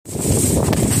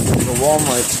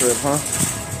Walmart trip, huh?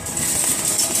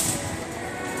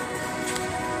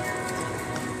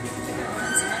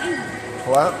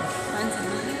 What?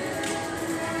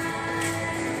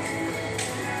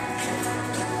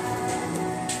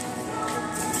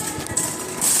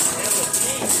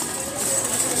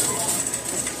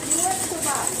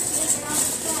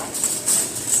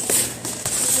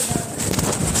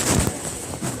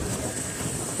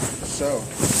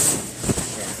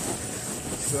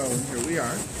 So here we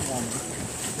are.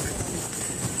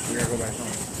 We gotta go back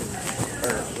home.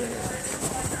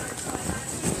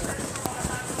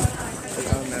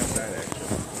 It's on that side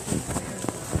actually.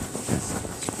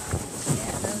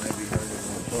 It might be harder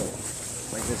than both.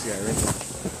 Like this guy right there.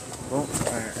 Boom.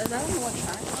 Alright. Is that what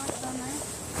tripods on there?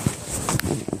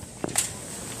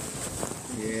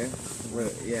 Yeah.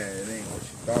 Well, yeah, it ain't what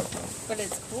you thought though. But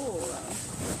it's cool though.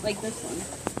 Like this one.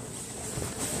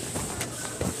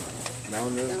 That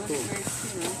one is cool.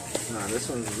 Nah, this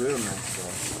one's real nice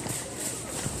though.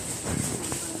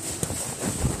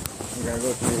 We gotta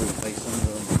go through like some of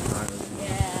them.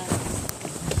 Yeah.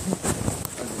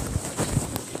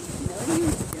 No,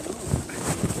 you don't.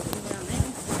 Down there.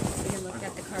 We can look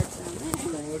at the cards down there.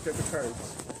 Come look at the cards.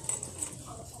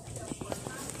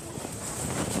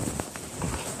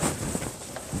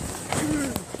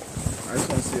 I just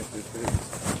want to see if this fits.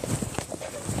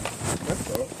 That's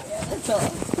all. Yeah, that's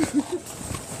all.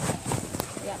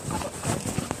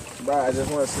 Bro, I just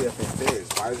want to see if it fits.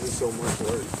 Why is it so much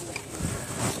work?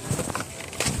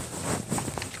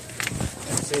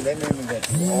 See, they made me go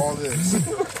through all this.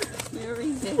 You're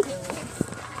ridiculous.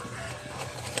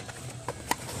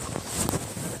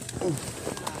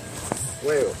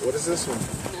 Wait, what is this one?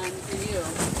 None for you.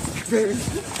 Baby.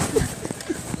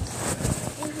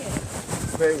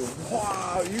 Baby,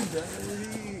 wow, you dirty.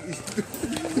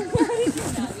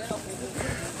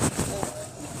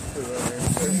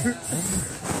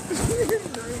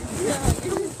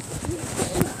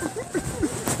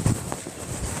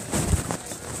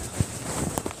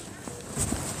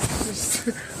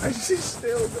 She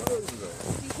still goes though.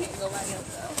 You can't go back up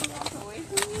though. Walk away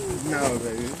from me. No,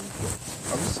 baby.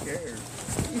 I'm scared.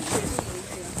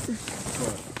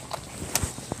 What?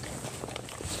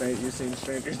 You seen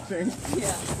Stranger Things?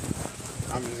 Yeah.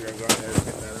 I'm just gonna go ahead and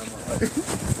get that on my life.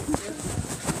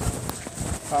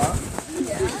 Huh?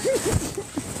 Yeah.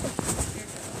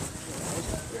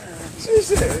 She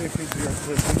said if you do a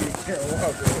pussy, you can't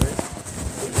walk away.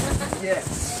 Yes.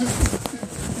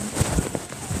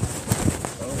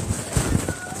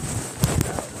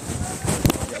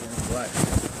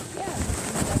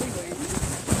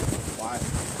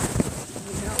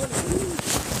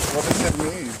 What does it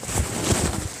mean?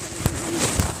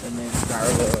 It means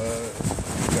Darla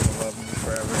is gonna love me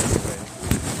forever anyway.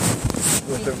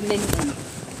 With the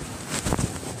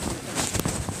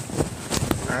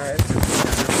Alright.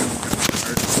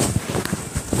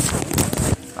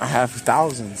 I have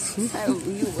thousands.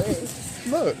 You wish.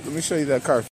 Look, let me show you that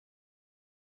car.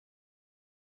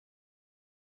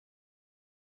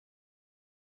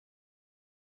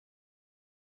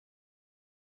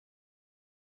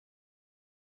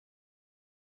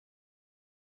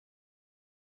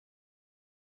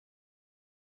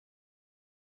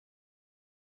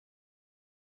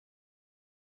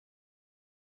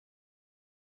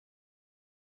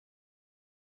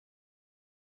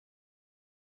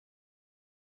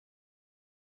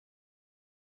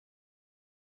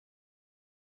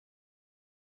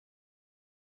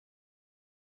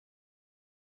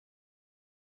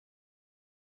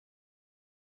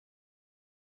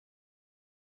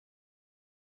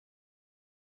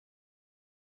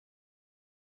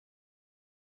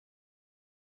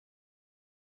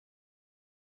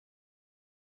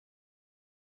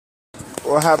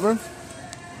 What happened?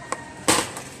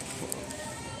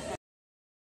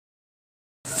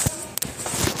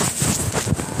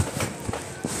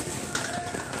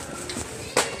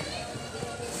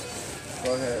 Go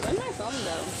ahead. Where's my phone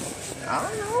though? I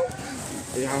don't know.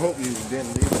 Yeah, I hope you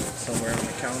didn't leave it somewhere on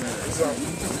the counter or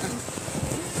something.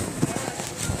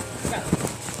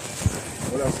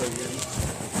 What else are you getting?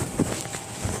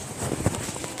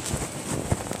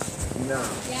 No.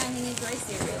 Yeah, he needs rice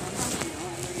cereal.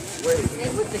 Wait. Stay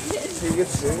with the kids. He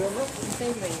gets cereal now? Stay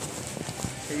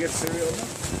with. He gets cereal now?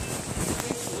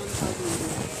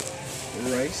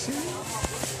 Rice cereal?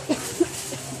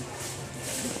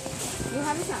 You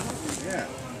have a sandwich? Yeah.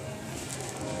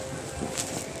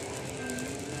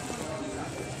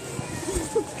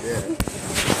 Yeah.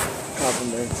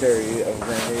 Complimentary of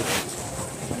Grenade.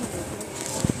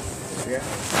 Yeah.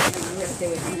 I'm gonna stay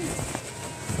with me.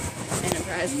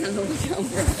 Enterprise on the lookout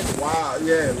for us. Wow,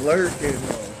 yeah, lurking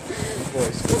though.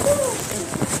 Voice.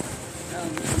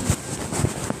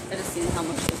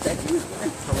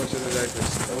 like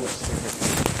this. Oh, sticker.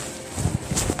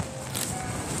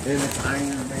 And it's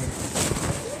Iron Man.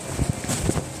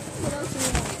 What else do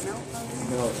you want? Milk?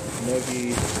 No,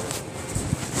 maybe.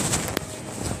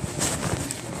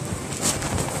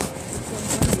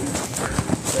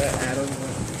 That Adam.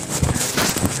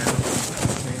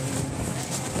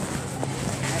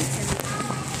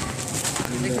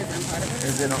 Because I'm part of it?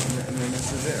 Is it on? And then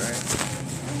this is it, right?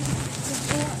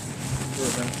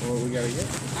 Well, that's what we gotta get.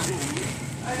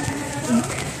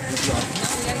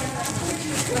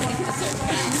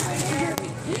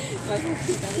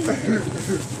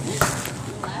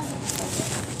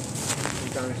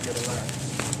 Sometimes you gotta laugh.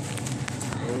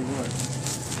 What do you want?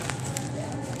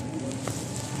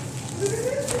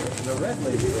 The red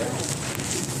lady, right?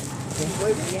 Pink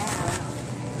lady? Yeah.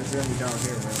 It's gonna be down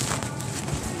here, man.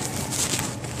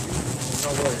 No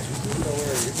worries. No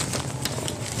worries.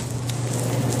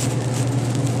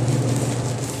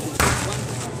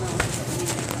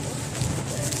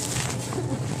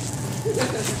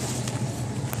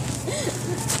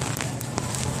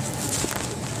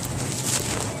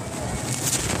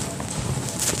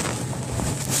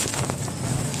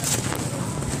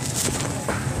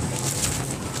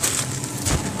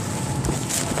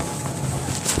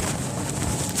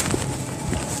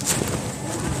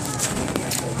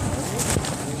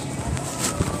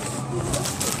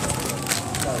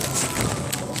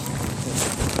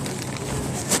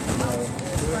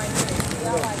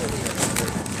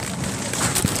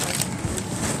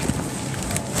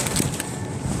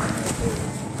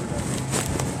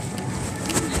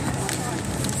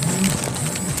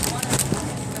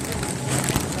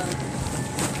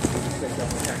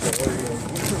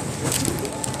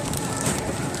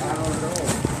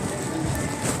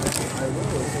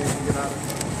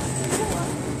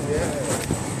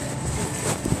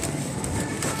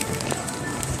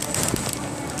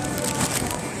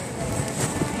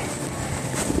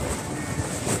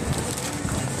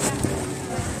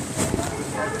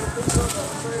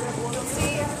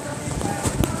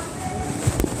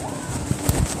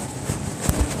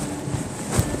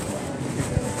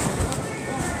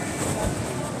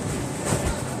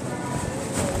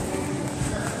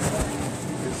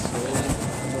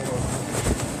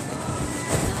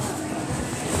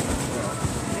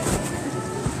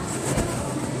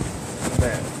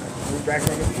 Back on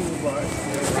the pool bus,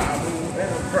 Robin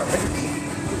Enterprise.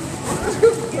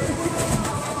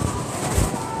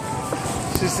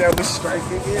 She said we're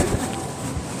striking in.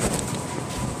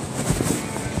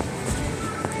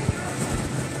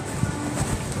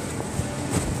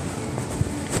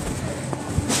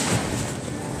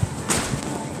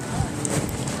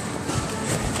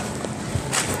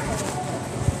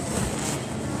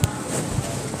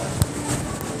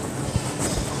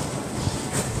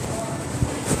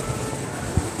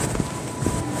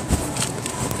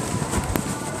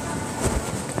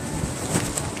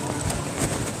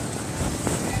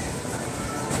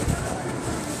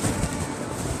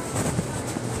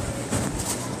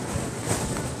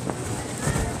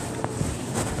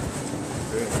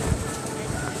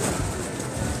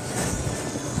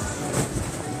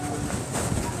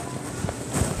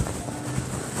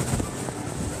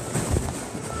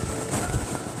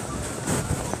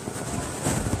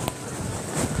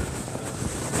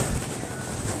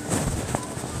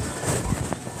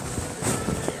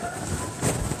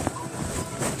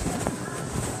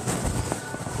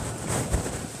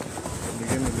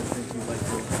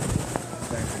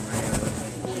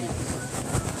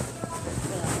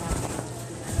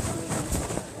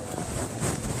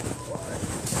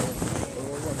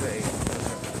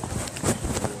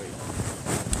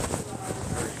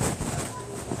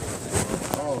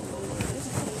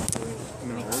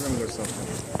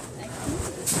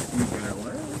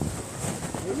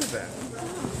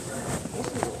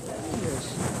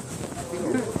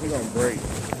 We're gonna break.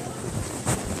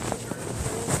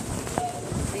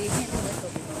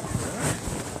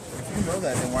 If you know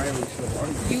that, then why are we still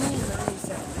arguing? You literally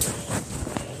said that.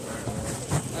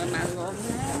 Might as well.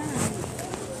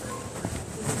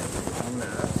 I'm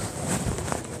gonna ask.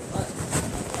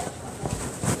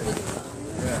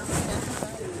 Yeah.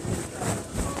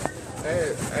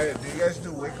 Hey, do you guys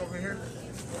do wick over here?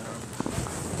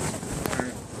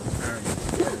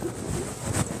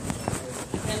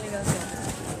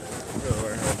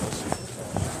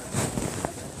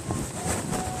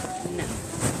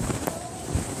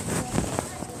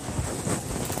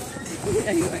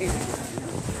 Anyway. Wait,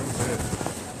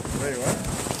 what?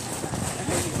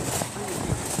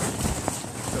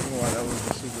 Tell me why that was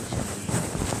the super shot.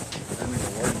 That nigga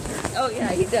works here. Oh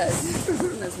yeah, he does.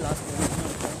 That's lost one.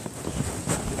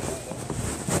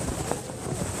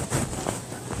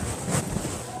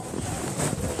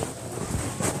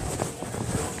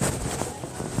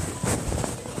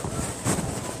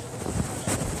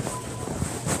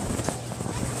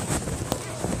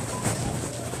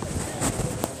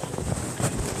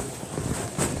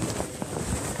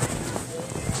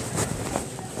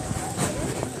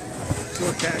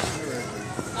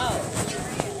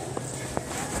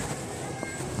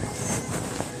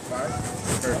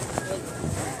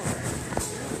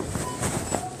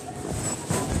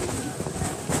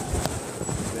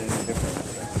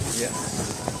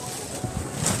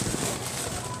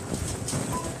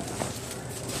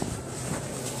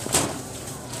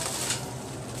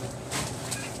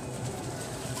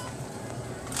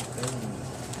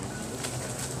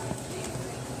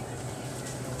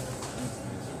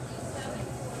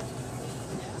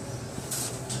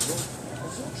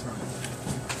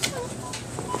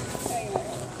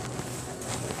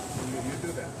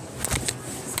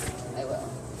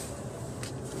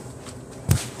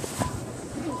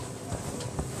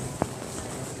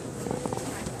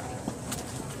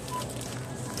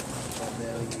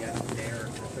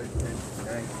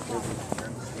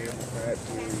 like scale fat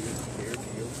period,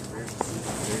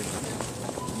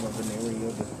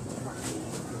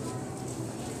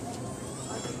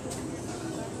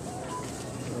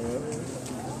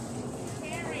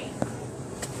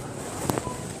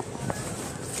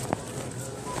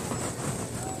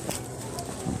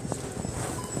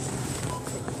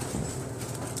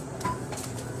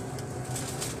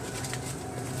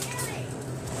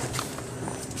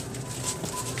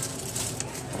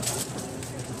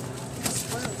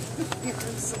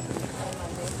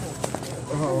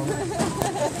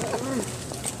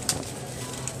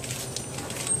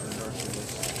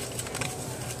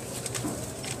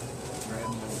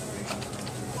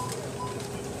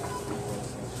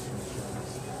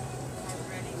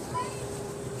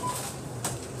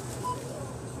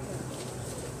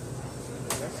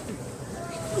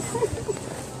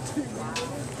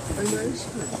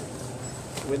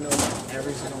 with no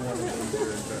every single one of them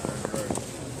words that I've heard.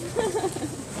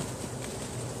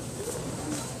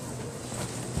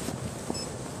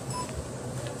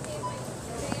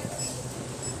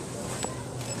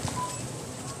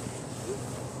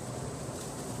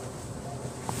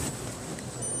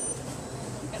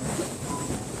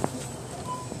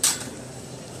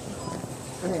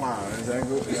 Wow, is that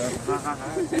good? Yeah.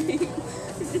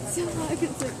 It's so hard.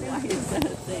 It's like, why is that a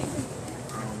thing?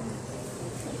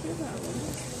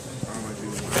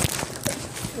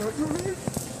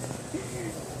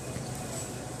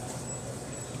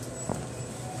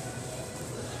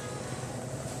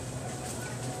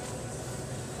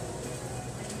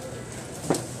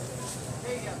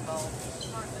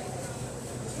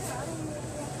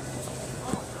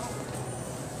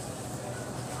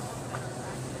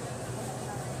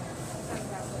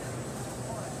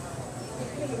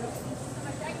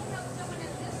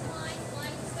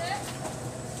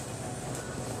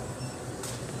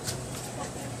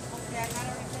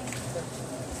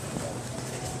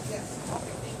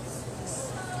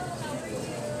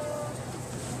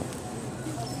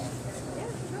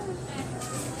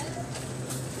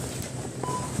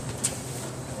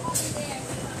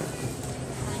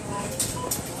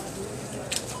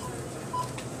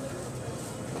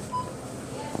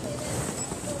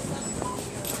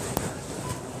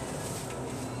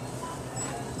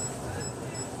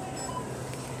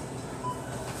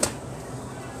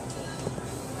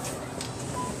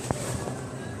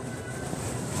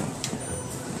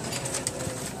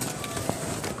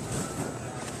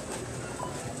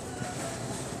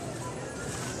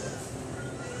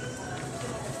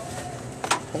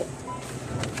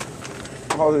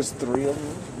 Oh, there's 3 of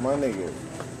them? My nigga.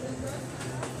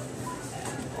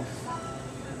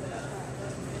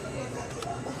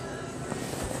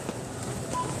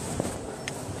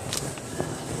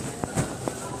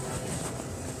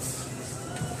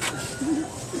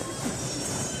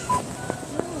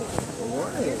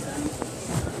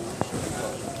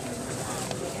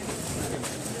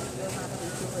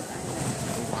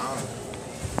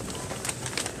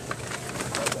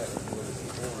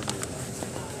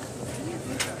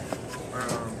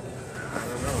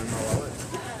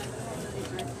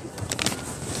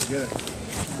 Good.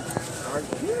 I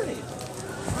get it.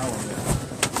 I want it.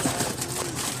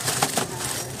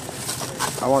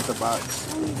 I want the box.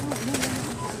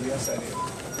 Yes, I do.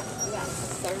 Yeah,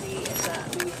 30 is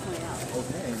maybe $20.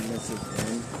 Okay, and this is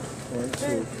 1,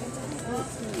 2.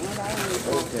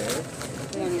 Okay.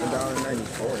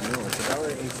 $1.94. No, it's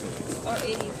 $1.18. Or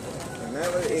 84.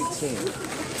 $1.18.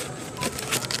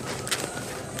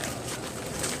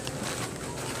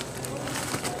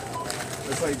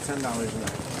 It's like $10 a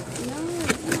night. No,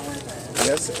 it's not worth it.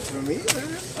 Yes, for me, man.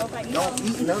 Oh, but Don't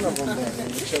eat none of them, man.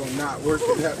 It's not worth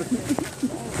it.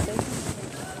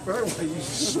 Bro, why you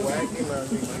swagging on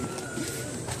me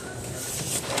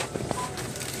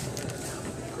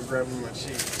like grabbing my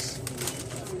cheeks?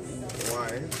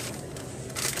 Why?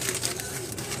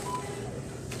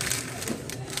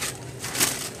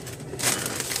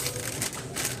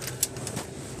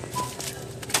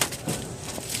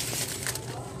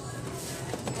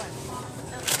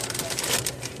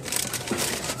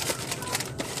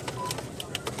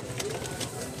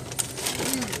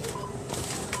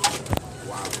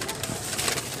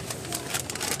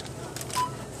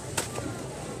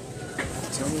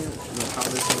 Tell me how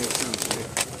this makes sense with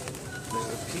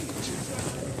the peach.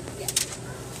 Yeah.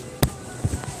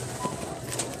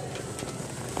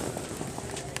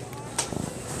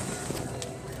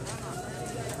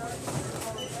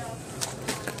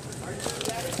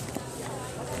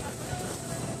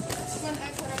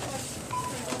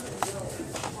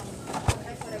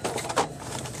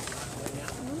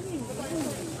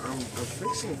 I'm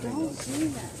fixing things. Don't do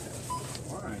that.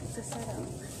 Why? It's a setup.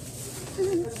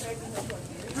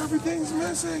 Everything's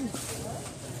missing.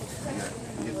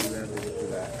 You do everything for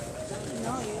that.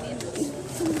 No, you need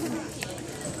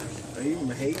Are you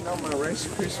hating on my Rice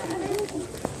Krispies?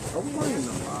 I'm playing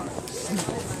the box.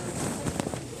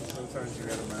 Sometimes you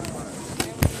gotta minimize.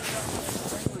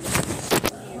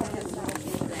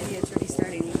 It's already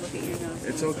starting. You look at your nose.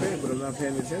 It's okay, but I'm not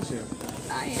paying attention.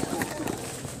 I am.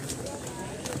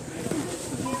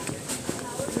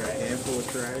 You're a handful of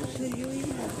trash. Did you eat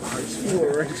it? Ice full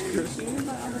of Rice Krispies. You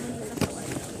got all the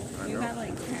you got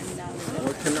like $10.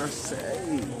 What can I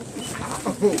say?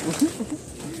 Ow.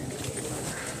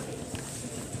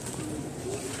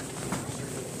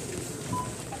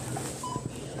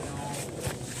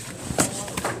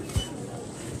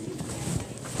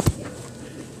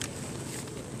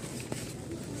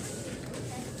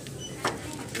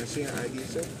 You see an ID,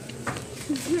 sir?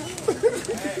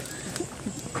 Hey,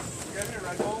 you got me a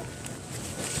Red Bull?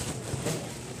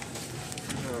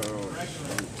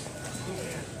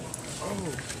 Oh,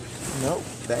 nope,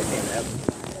 that can't happen.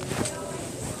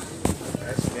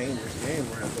 That's a dangerous game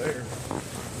right there.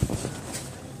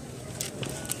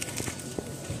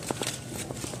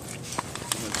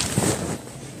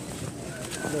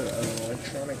 Look, an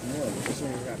electronic mug. This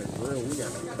one got a grill, we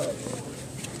got a cup.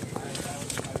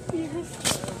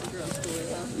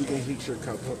 You can heat your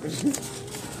cup up.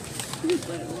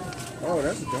 Oh,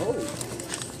 that's dope.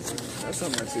 That's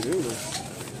on my to-do list.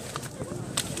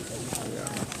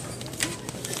 Yeah.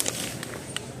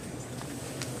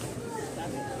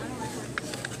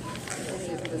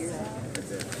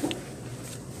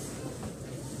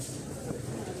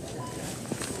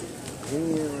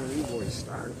 Damn, these boys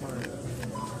started playing.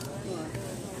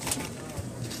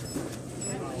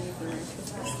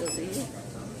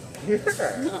 Yeah. You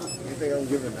think I'm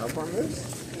giving up on this?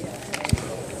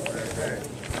 Okay.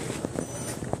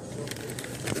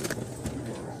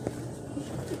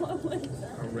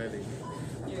 I'm ready.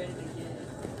 You ready to get it?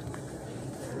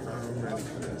 I'm ready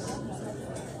for this.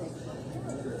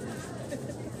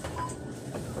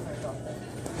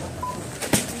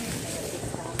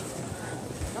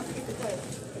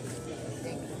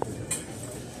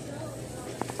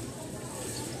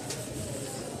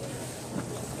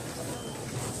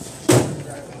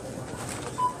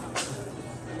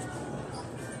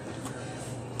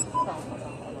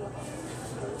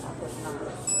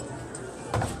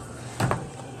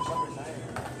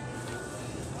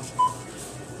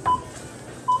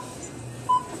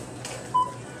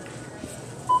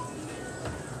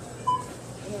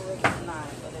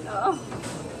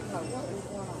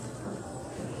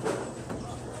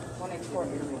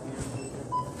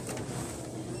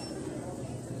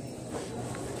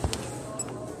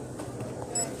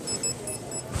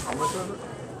 How much was it?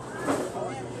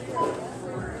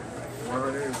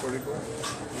 144?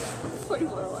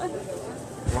 44 what?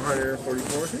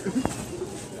 144?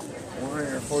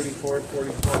 144,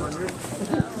 4,400?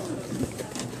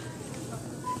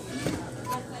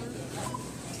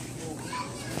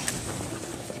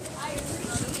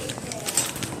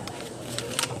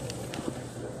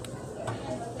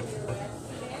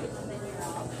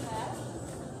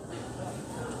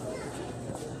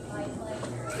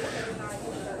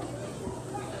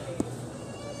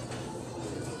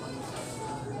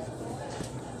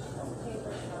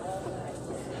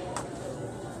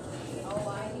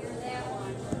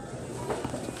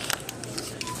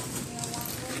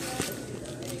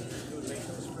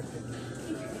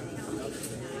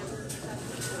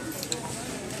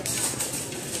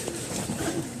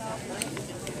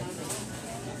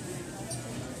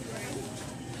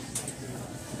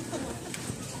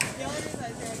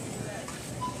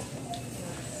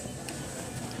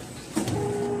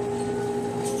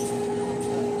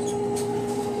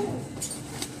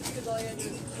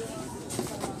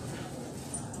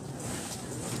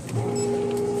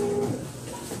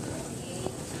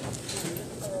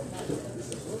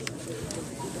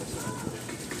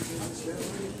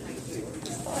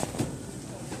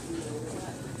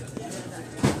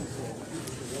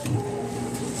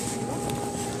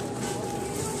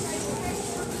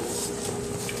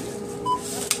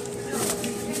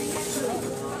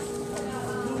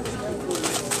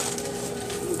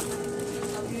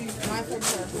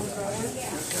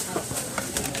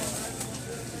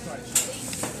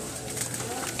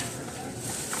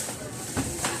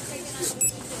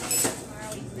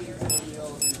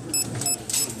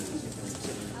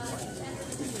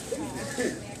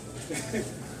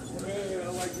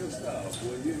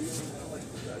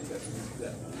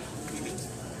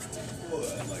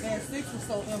 Man, 6 was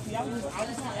so empty. I was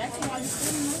gonna ask you why you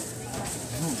sitting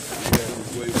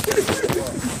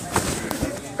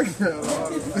there.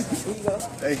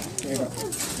 Hey, yeah.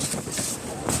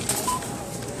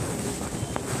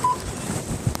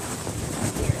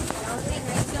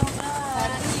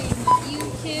 You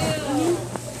too.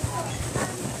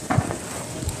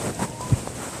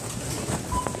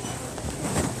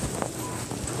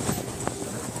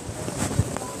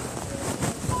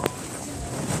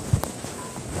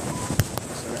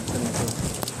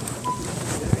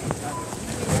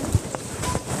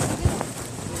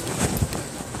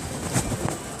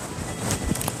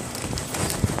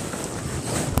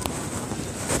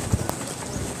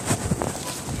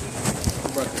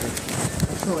 I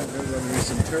feel like there's gonna be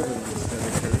some turbulence that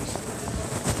occurs.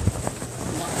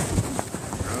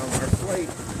 Our flight.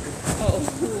 Oh,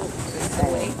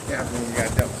 Yeah, we got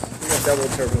double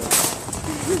turbulence.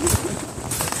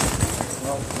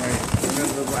 Well, right. And then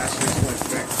the last week's went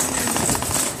back.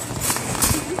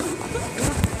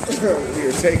 We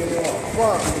are taking it off.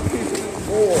 5,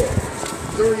 4,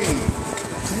 3, 2,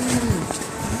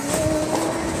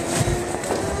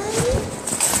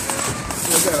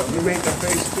 1. We made the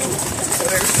face too. So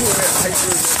there's 2 of that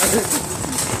hyper.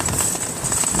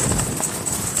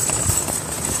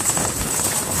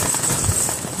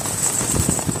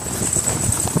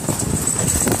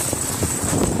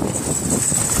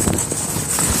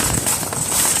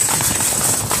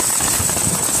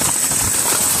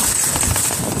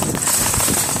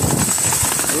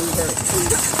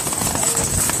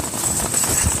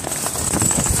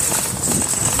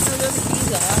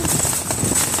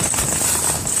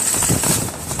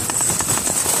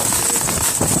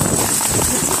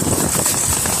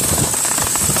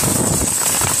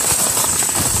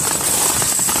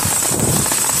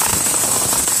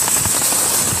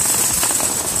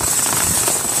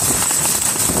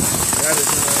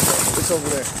 It's over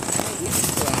there.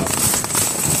 Wow.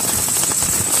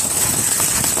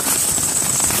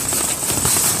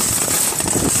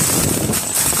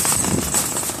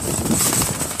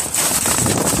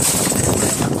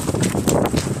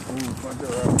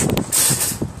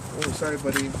 Oh, sorry,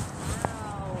 buddy.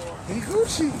 Hey,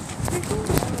 Gucci. Hey,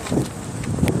 Gucci.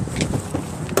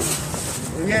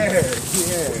 Yeah.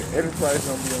 Everybody's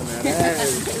gonna be on that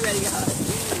ass. ready to hug.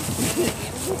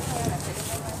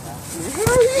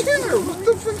 Hell yeah! What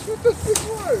the fuck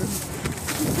was?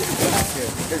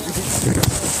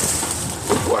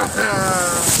 Wow!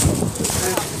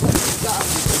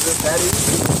 Is it that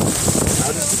easy?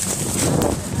 How does it...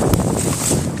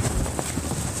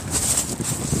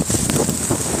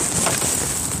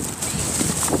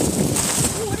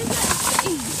 What is that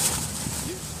face?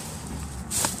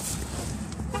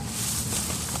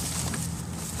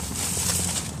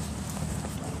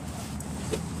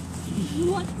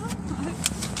 What the fuck?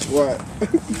 What?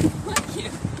 Fuck you.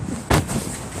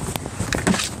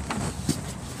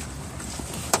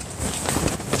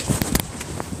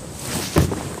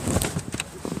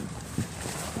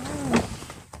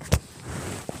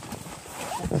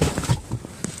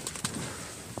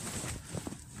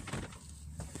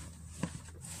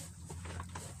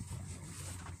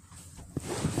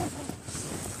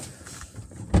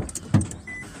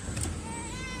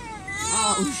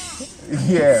 Oh,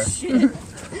 Yeah. shit.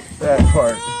 That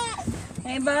part.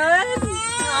 Hey, bud.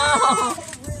 Oh.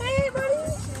 Hey, buddy.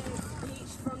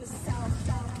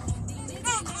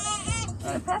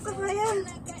 Want to pass it for you?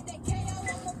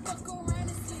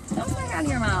 Don't stick out of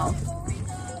your mouth.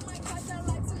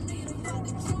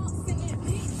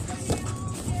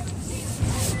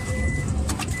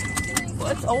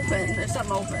 What's open? There's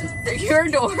something open. Your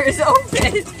door is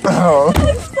open. Oh.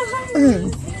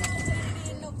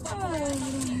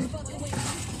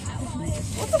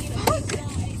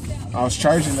 I was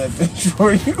charging that bitch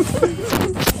for you.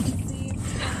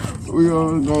 We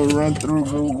gonna go run through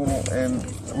Google and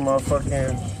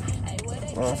motherfucking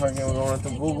we're gonna run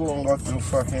through Google and go through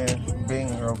fucking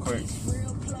Bing real quick.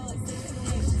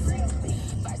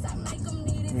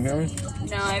 You hear me?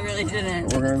 No, I really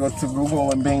didn't. We're gonna go to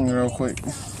Google and Bing real quick.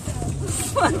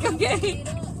 Fuck, okay.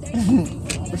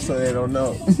 So they don't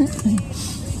know.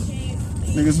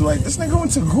 Niggas be like, this nigga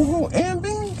went to Google and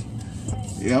Bing?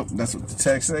 Yep, that's what the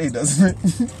text say, doesn't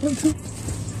it?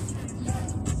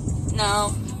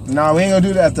 No. Nah, we ain't gonna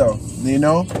do that though. You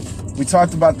know? We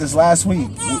talked about this last week.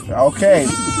 Okay.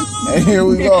 And here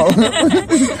we go.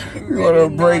 We wanna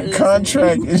break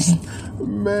contract.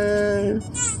 Man.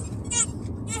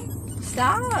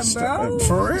 Stop, bro.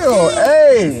 For real.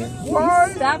 Hey.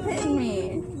 What? Stop hitting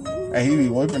me. Hey, he be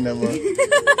whipping them up.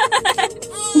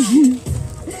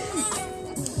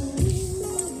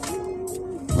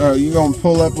 You gonna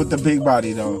pull up with the big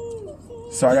body though.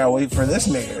 So I gotta wait for this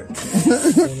nigga.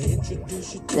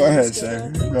 Go ahead,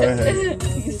 sir. Go ahead.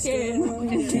 You scared.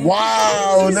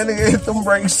 Wow, that nigga hit them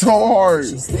brakes so hard.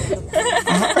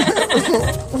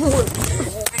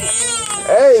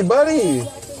 Hey, buddy.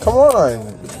 Come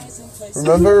on.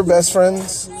 Remember best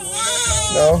friends?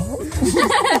 No?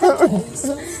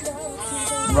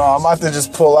 Bro, I'm about to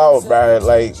just pull out, bro.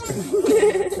 Like.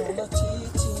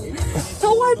 So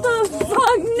what the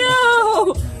fuck?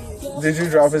 No! Did you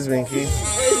drop his binky?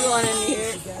 There's one in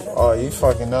here. Oh, you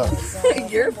fucking up.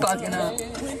 You're fucking up.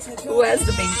 Who has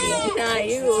the binky? Not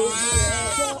you.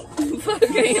 Fuck,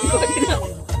 I am fucking up.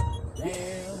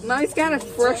 Mommy's got a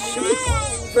fresh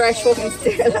fucking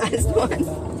sterilized one.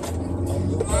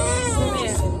 Come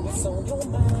here.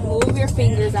 Move your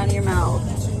fingers out of your mouth.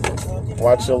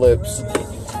 Watch your lips.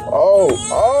 Oh.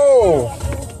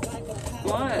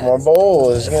 What? My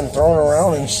bowl is getting thrown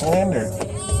around and slandered.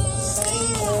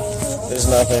 There's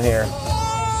nothing here.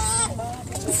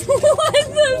 What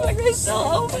the fuck is so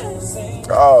open?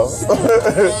 Oh.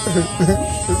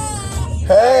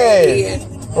 Hey!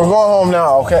 We're going home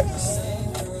now, okay?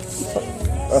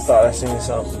 I thought I seen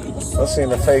something. I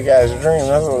seen a fake ass dream,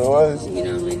 that's what it was. You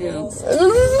normally do.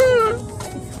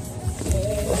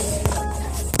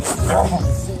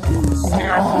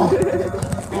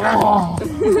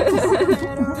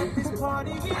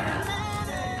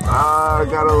 I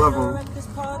gotta love him.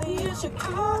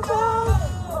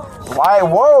 Why?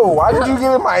 Whoa! Why did you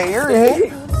get in my ear?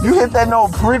 You hit that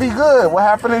note pretty good. What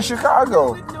happened in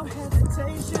Chicago?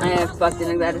 I have fucked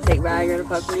and I got to take Viagra to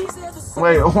fuck me.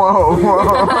 Wait, whoa.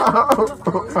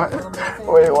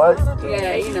 Wait, what?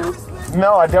 Yeah, you know.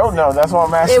 No, I don't know. That's what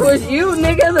I'm asking. It was you,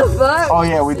 nigga, the fuck? Oh,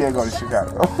 yeah, we did go to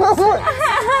Chicago.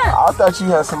 I thought you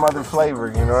had some other flavor,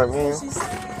 you know what I mean?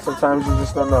 Sometimes you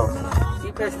just don't know.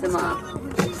 You pissed him off.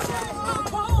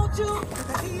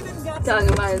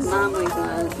 Talking about his mom like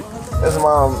that. His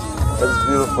mom is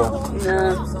beautiful.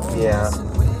 No. Yeah.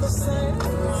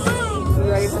 You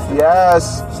ready for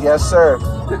Yes. Yes, sir.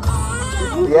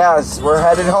 Yes, we're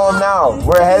headed home now.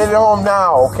 We're headed home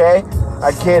now, okay?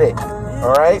 I get it.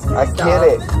 All right? I get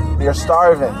it. You're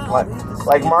starving.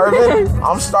 Like Marvin?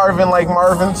 I'm starving like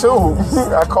Marvin, too.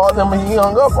 I called him and he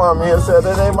hung up on me and said,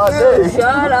 it ain't my day.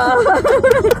 Shut up.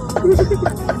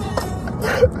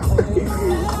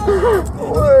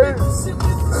 What?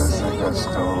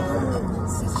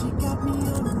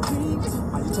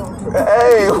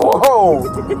 Hey, whoa.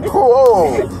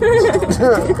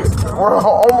 We're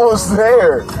almost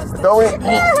there. Don't we?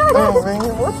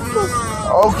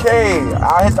 Okay,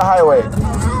 I'll hit the highway.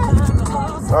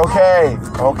 Okay.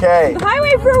 The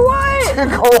highway for what? To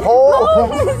go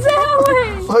home. It's that way.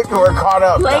 Look, we're caught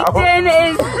up now. Plankton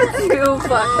is too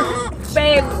fucking.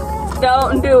 Babe,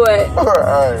 don't do it.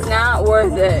 Alright. Not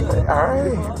worth it.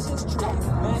 Alright.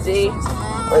 See?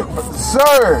 Wait,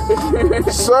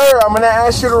 sir, I'm gonna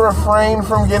ask you to refrain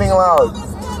from getting loud.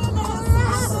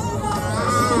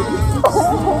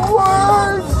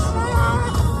 What?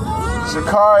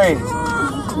 Shikari.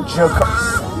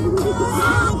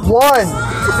 One.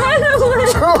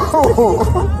 Two.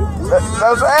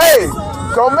 That's hey.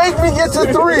 Don't make me get to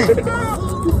 3.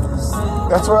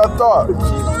 That's what I thought.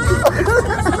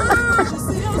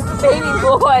 Baby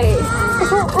boy.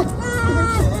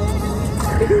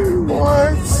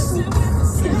 What?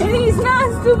 And he's not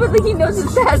stupid, like he knows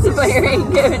his pacifier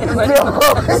ain't giving him a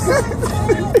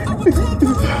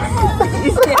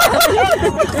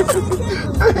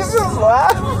He's just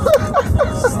laughing.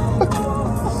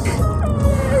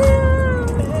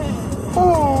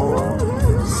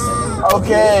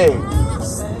 Okay.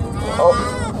 Oh.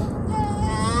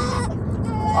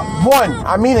 1.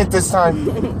 I mean it this time.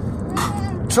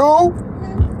 2.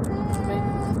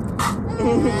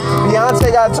 Beyonce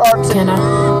got to talk to Can me. I?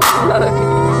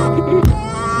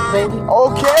 Baby.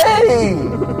 Okay.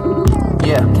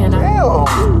 Yeah. Can I? Damn.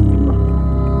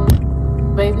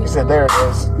 Baby. He said, there it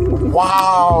is.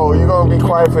 Wow. You going to be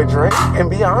quiet for Drake and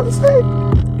Beyonce?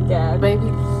 Yeah, Baby.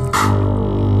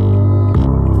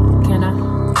 Can I?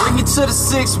 Bring you to the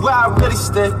 6 where I really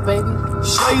stay. Baby.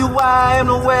 Show you why I am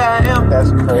the way I am. That's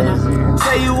crazy.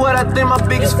 Tell you what I think my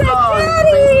biggest flaw is.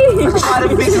 Daddy! I try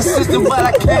to be consistent, but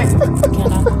I can't.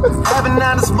 Can I? Having an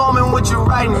honest moment with you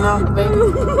right now. Baby.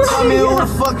 Tell me who the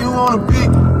fuck you wanna be.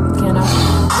 Can I?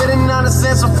 Get an honest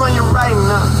answer from you right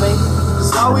now. Baby.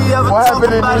 That's all we ever What talk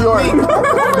happened in about New York? is me. Can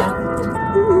I?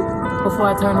 Before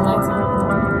I turn the lights on.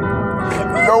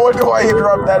 No wonder why he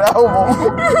dropped that album.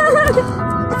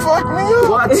 Fuck me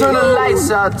Before up. I turn the lights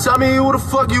out, tell me who the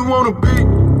fuck you wanna be.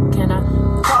 Can I?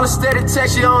 Call a steady,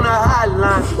 text you on the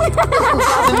hotline.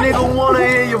 Sometimes a nigga wanna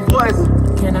hear your voice.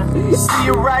 Can I? See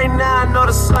you right now, I know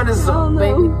the sun is up.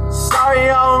 Baby. Sorry,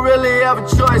 I don't really have a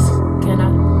choice.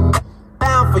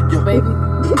 for you. Baby,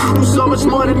 You so much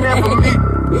more than that for me.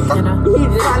 can I?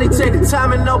 Finally take the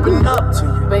time and open up to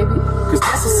you. Baby, Cause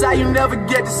that's a side you never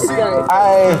get to see.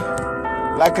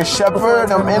 Like a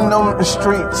shepherd, I'm in them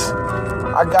streets.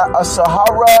 I got a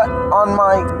Sahara on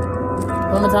my...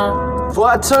 one more time. Before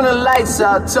I turn the lights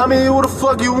out, tell me who the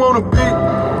fuck you wanna be.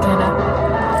 Can I?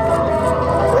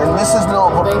 And this is no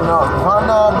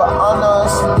Hana, but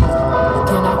honest.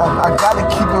 Can I? I gotta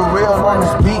keep it real on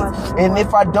this beat. And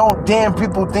if I don't, damn,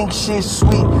 people think shit's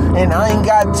sweet. And I ain't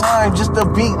got time just to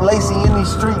beat Lacey in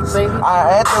these streets. Baby. I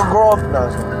had to grow up. No,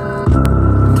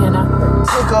 Can I?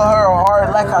 tickle her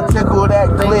heart like I tickle that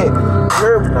clit. No,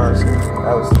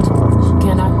 that was too much.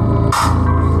 Can I?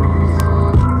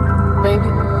 Baby,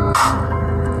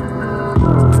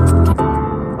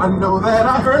 I know that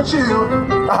I hurt you.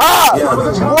 Aha!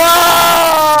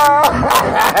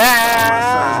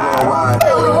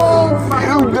 Wow!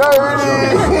 You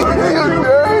dirty! You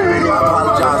dirty! I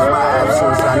apologize for my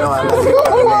absence. I know I left you in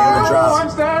the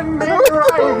drop. I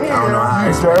don't know how to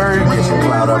get your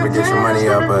cloud up and get your money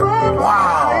up, but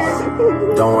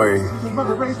Wow! don't worry.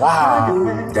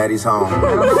 Wow! Daddy's home.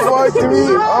 Fuck me!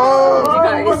 Oh!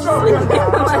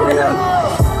 Yeah.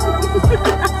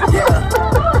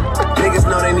 Niggas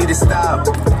know they need to stop.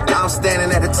 I'm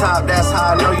standing at the top, that's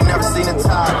how I know you never seen the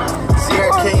top.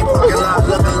 Sierra King parking lot,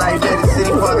 looking like Daddy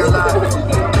City parking lot.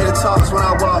 Hear the talks when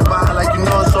I walk by, like you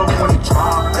know it's over when you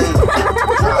drop. Hey,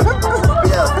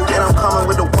 yeah, and I'm coming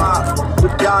with the wop.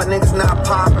 Y'all niggas not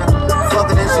popping.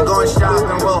 Fucking and she going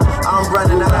shopping. Well, I'm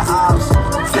running out of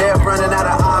options. They're running out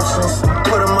of options.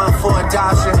 Put them up for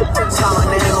adoption. Tell my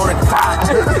name on the clock.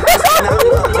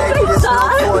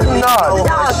 No.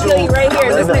 Kill you right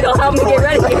here. This nigga help me get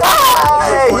ready.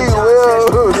 Hey, he will.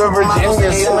 The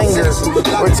Virginia Slingers.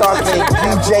 We're talking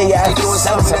DJF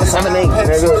 778,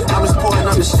 nigga. I was pouring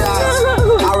up the shots.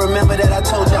 I remember that I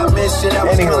told you I missed shit. I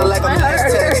was feeling like I'm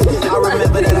last text. I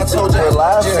remember that I told you I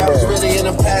was really in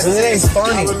the past. It ain't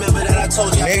funny. I remember that I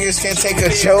told you Niggas can't take a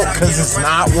joke because it's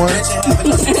not one. I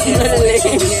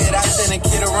sent a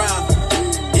kid around.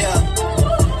 Yeah.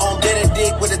 On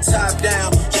Benedict with the top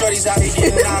down. Shorty's out here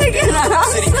getting knocked down.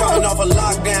 City coming off a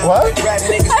lockdown. What? Rap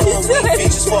niggas doing weak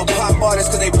features for pop artists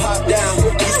because they pop down.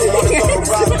 Used to want to go to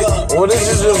rock up. What did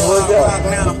you just look at?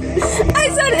 I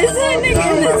said, is that nigga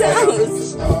in this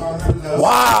house?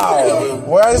 Wow.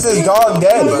 Where is this dog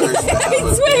dead? I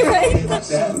swear, right?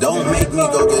 Don't make me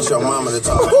go get your mama to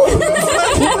talk. You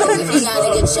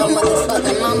gotta get your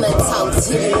motherfucking mama to talk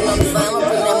to you. I'm bring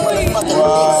that motherfucking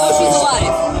bitch. She's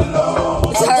alive.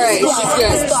 Alright, she's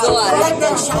good. She's alive. Like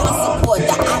them trying to support the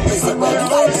opposite way. You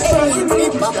gotta take me to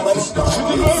keep up with.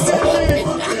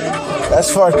 That's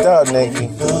fucked up, Nikki.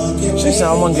 She said,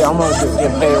 I'm gonna get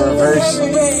paid reverse.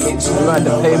 You gonna have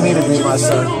to pay me to be my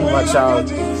son, my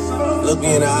child. Look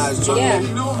me in the eyes, Johnny. Yeah.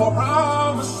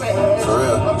 For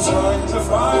real.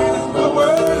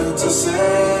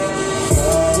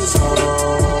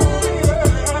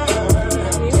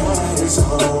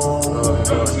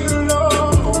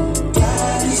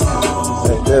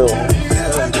 They do.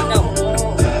 No.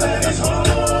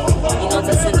 You know it's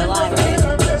a sin alive,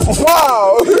 right?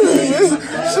 Wow!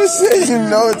 She said, you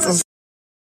know it's a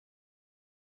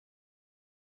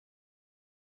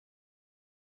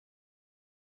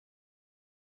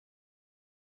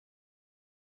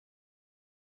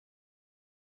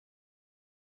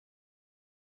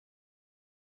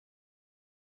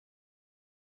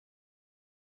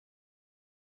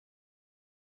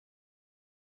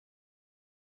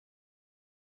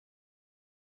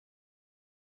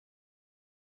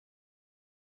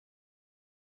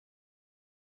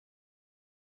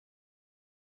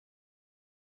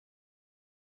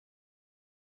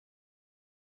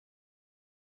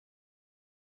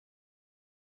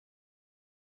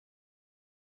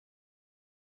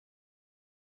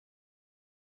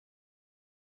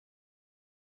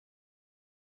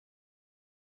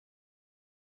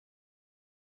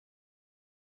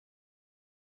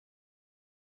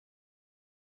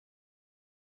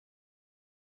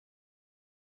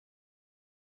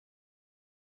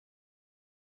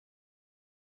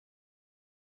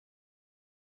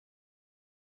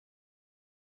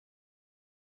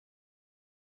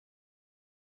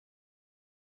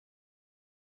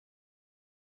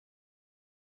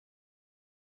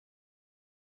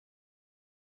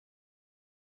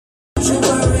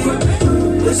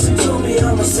Listen to me,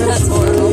 I'm a sensible